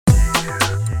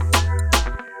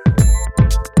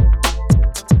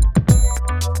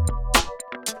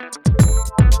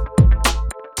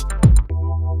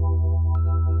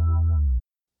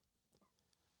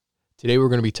Today we're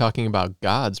going to be talking about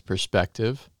God's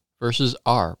perspective versus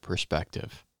our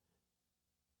perspective.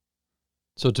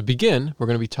 So to begin, we're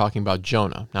going to be talking about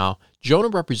Jonah. Now, Jonah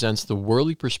represents the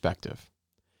worldly perspective.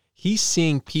 He's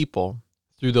seeing people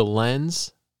through the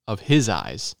lens of his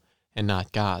eyes and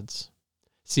not God's.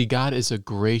 See, God is a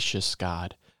gracious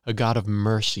God, a God of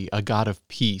mercy, a God of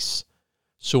peace.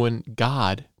 So when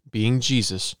God, being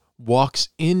Jesus, walks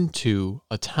into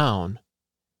a town,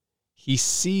 he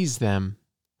sees them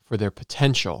for their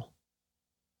potential.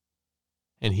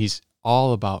 And he's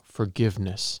all about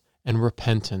forgiveness and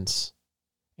repentance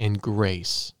and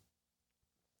grace.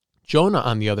 Jonah,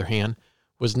 on the other hand,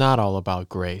 was not all about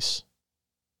grace.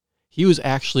 He was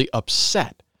actually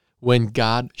upset when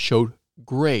God showed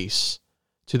grace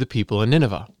to the people in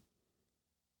Nineveh.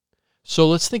 So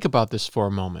let's think about this for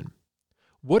a moment.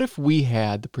 What if we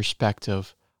had the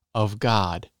perspective of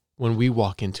God when we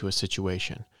walk into a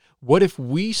situation? What if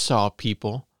we saw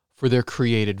people for their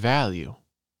created value?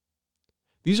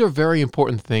 These are very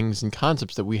important things and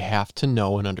concepts that we have to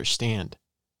know and understand.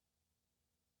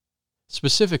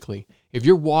 Specifically, if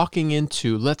you're walking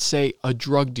into, let's say, a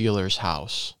drug dealer's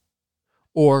house,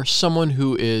 or someone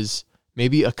who is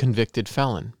maybe a convicted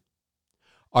felon,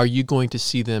 are you going to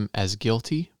see them as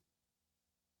guilty?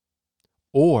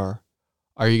 Or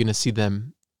are you going to see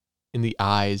them in the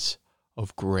eyes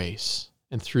of grace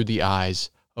and through the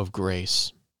eyes of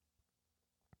grace?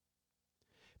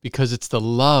 Because it's the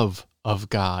love of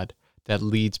God that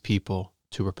leads people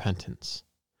to repentance.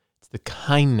 It's the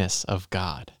kindness of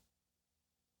God.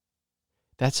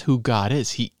 That's who God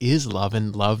is. He is love,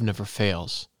 and love never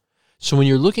fails. So when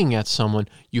you're looking at someone,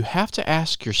 you have to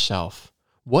ask yourself,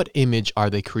 what image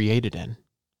are they created in?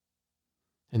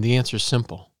 And the answer is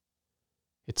simple.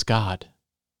 It's God.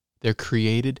 They're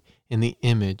created in the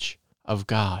image of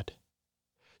God.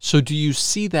 So do you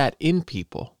see that in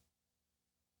people?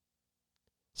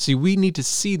 See, we need to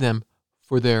see them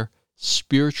for their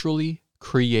spiritually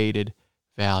created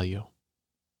value.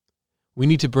 We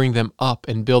need to bring them up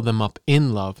and build them up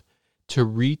in love to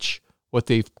reach what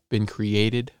they've been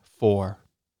created for.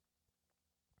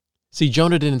 See,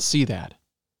 Jonah didn't see that,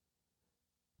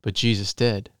 but Jesus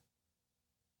did.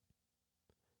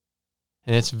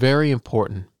 And it's very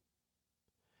important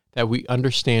that we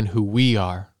understand who we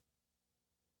are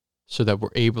so that we're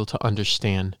able to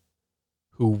understand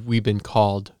who we've been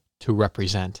called to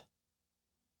represent.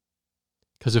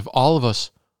 Because if all of us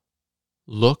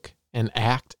look and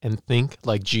act and think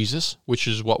like Jesus, which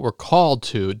is what we're called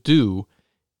to do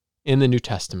in the New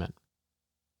Testament,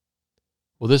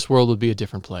 well, this world would be a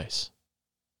different place.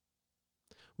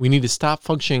 We need to stop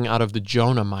functioning out of the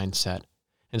Jonah mindset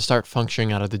and start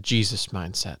functioning out of the Jesus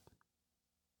mindset.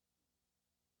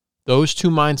 Those two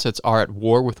mindsets are at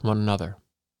war with one another.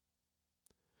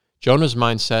 Jonah's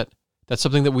mindset, that's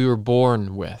something that we were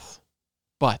born with.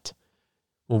 But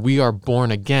when we are born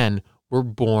again, we're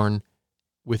born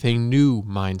with a new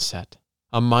mindset,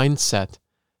 a mindset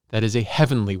that is a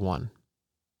heavenly one.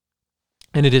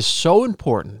 And it is so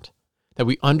important that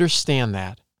we understand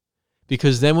that,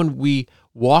 because then when we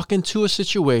walk into a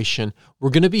situation, we're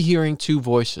going to be hearing two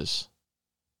voices.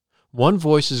 One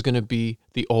voice is going to be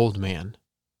the old man.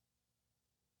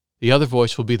 The other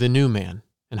voice will be the new man,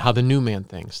 and how the new man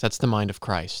thinks. That's the mind of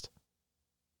Christ.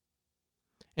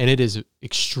 And it is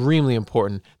extremely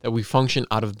important that we function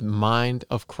out of the mind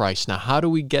of Christ. Now, how do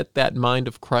we get that mind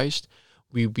of Christ?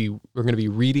 We're going to be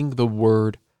reading the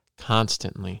Word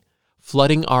constantly,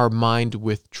 flooding our mind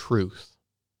with truth.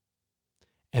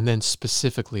 And then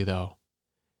specifically, though,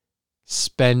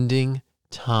 spending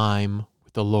time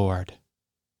with the Lord,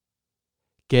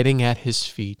 getting at His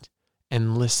feet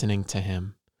and listening to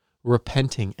Him,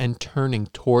 repenting and turning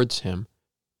towards Him.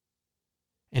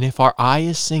 And if our eye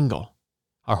is single,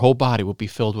 our whole body will be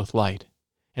filled with light.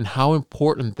 And how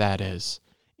important that is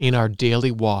in our daily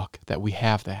walk that we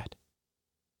have that.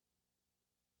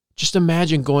 Just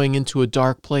imagine going into a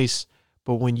dark place,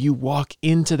 but when you walk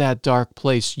into that dark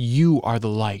place, you are the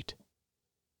light.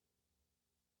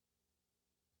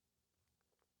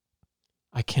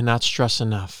 I cannot stress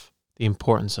enough the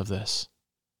importance of this.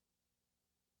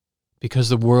 Because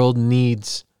the world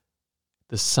needs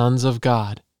the sons of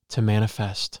God to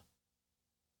manifest.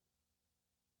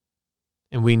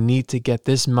 And we need to get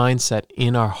this mindset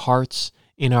in our hearts,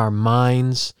 in our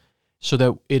minds, so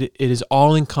that it is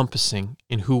all-encompassing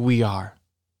in who we are,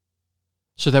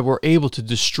 so that we're able to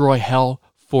destroy hell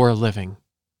for a living.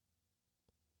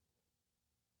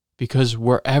 Because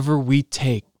wherever we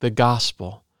take the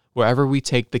gospel, wherever we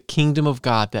take the kingdom of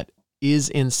God that is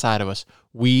inside of us,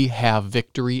 we have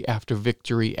victory after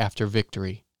victory after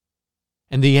victory.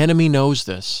 And the enemy knows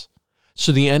this.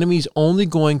 So the enemy's only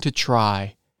going to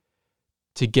try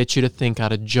to get you to think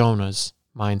out of Jonah's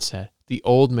mindset, the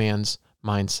old man's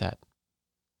mindset.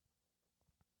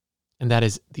 And that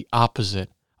is the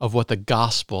opposite of what the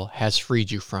gospel has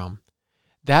freed you from.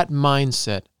 That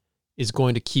mindset is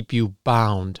going to keep you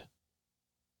bound,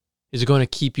 is going to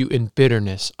keep you in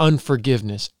bitterness,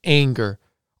 unforgiveness, anger,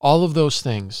 all of those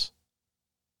things.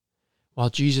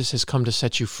 While Jesus has come to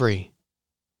set you free.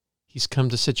 He's come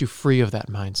to set you free of that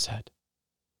mindset.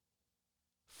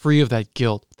 Free of that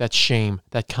guilt, that shame,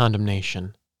 that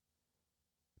condemnation.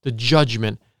 The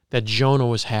judgment that Jonah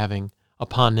was having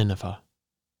upon Nineveh.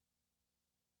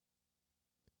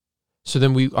 So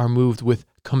then we are moved with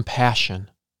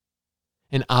compassion.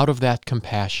 And out of that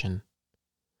compassion,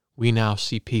 we now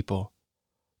see people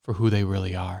for who they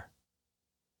really are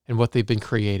and what they've been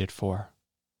created for.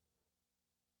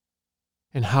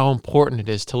 And how important it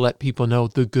is to let people know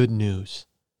the good news,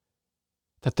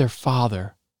 that their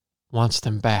Father wants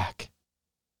them back.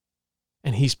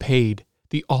 And He's paid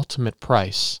the ultimate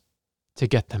price to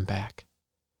get them back.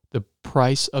 The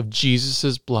price of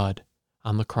Jesus' blood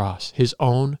on the cross, His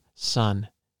own Son,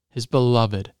 His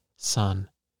beloved Son.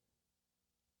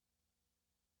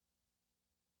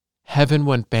 Heaven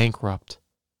went bankrupt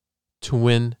to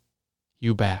win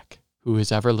you back, who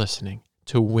is ever listening,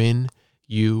 to win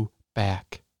you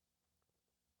back.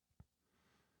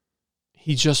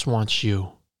 He just wants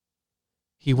you.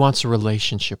 He wants a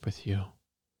relationship with you.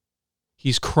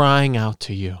 He's crying out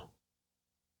to you,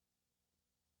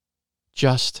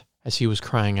 just as He was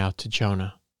crying out to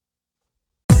Jonah.